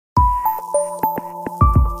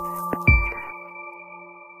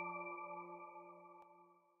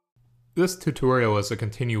This tutorial is a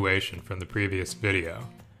continuation from the previous video.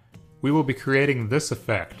 We will be creating this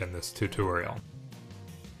effect in this tutorial.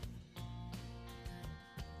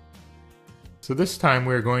 So this time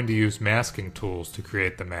we are going to use masking tools to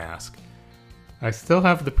create the mask. I still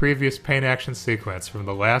have the previous paint action sequence from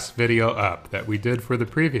the last video up that we did for the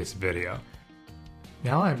previous video.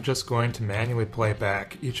 Now I'm just going to manually play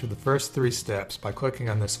back each of the first 3 steps by clicking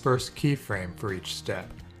on this first keyframe for each step.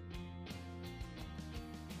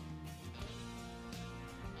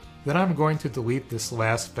 Then I'm going to delete this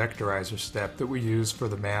last vectorizer step that we used for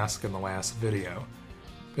the mask in the last video.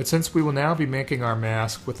 But since we will now be making our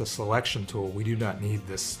mask with a selection tool, we do not need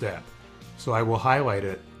this step. So I will highlight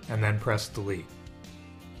it and then press delete.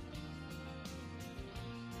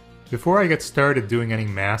 Before I get started doing any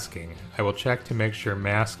masking, I will check to make sure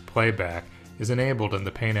mask playback is enabled in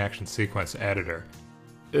the paint action sequence editor.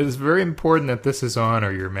 It is very important that this is on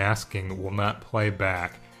or your masking will not play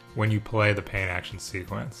back when you play the paint action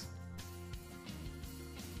sequence.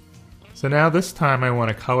 So now this time I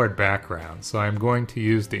want a colored background, so I'm going to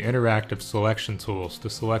use the interactive selection tools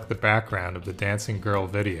to select the background of the dancing girl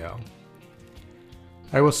video.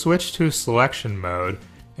 I will switch to selection mode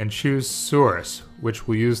and choose source, which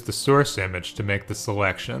will use the source image to make the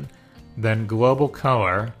selection, then global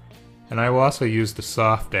color, and I will also use the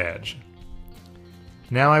soft edge.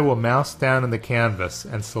 Now I will mouse down in the canvas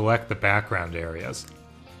and select the background areas.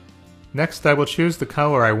 Next I will choose the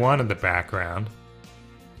color I want in the background.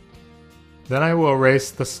 Then I will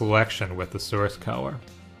erase the selection with the source color.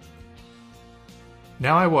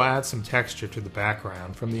 Now I will add some texture to the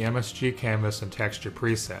background from the MSG Canvas and Texture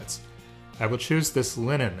presets. I will choose this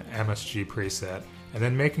Linen MSG preset, and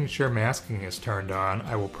then making sure masking is turned on,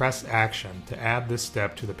 I will press Action to add this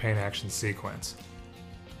step to the paint action sequence.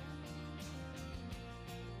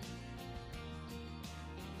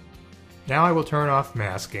 Now I will turn off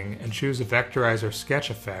masking and choose a vectorizer sketch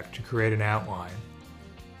effect to create an outline.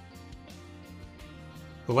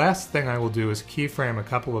 The last thing I will do is keyframe a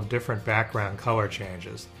couple of different background color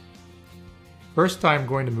changes. First I'm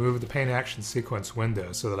going to move the paint action sequence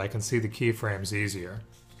window so that I can see the keyframes easier.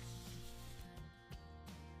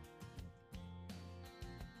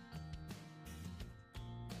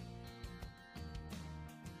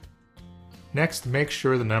 Next, make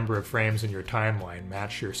sure the number of frames in your timeline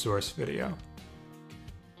match your source video.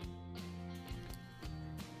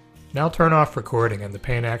 Now turn off recording in the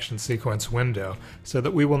paint action sequence window so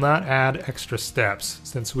that we will not add extra steps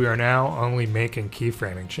since we are now only making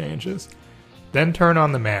keyframing changes. Then turn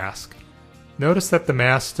on the mask. Notice that the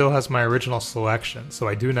mask still has my original selection, so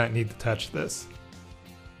I do not need to touch this.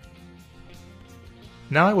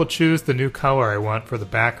 Now I will choose the new color I want for the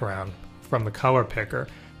background from the color picker,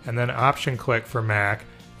 and then option click for Mac,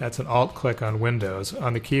 that's an alt click on Windows,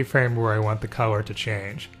 on the keyframe where I want the color to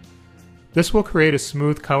change. This will create a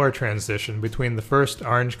smooth color transition between the first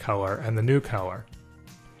orange color and the new color.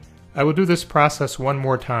 I will do this process one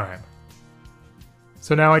more time.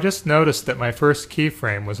 So now I just noticed that my first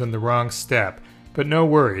keyframe was in the wrong step, but no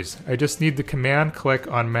worries, I just need the command click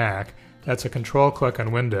on Mac, that's a control click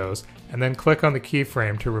on Windows, and then click on the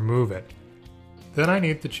keyframe to remove it. Then I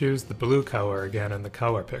need to choose the blue color again in the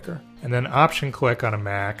color picker, and then option click on a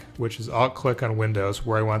Mac, which is alt click on Windows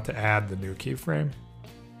where I want to add the new keyframe.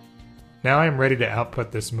 Now I am ready to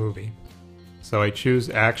output this movie. So I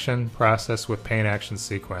choose Action, Process with Paint Action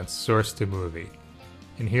Sequence, Source to Movie.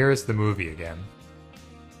 And here is the movie again.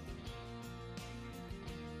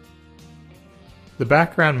 The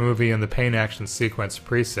background movie and the paint action sequence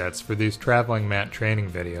presets for these traveling mat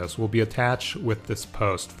training videos will be attached with this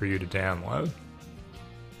post for you to download.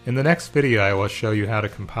 In the next video I will show you how to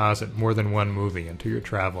composite more than one movie into your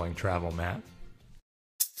traveling travel mat.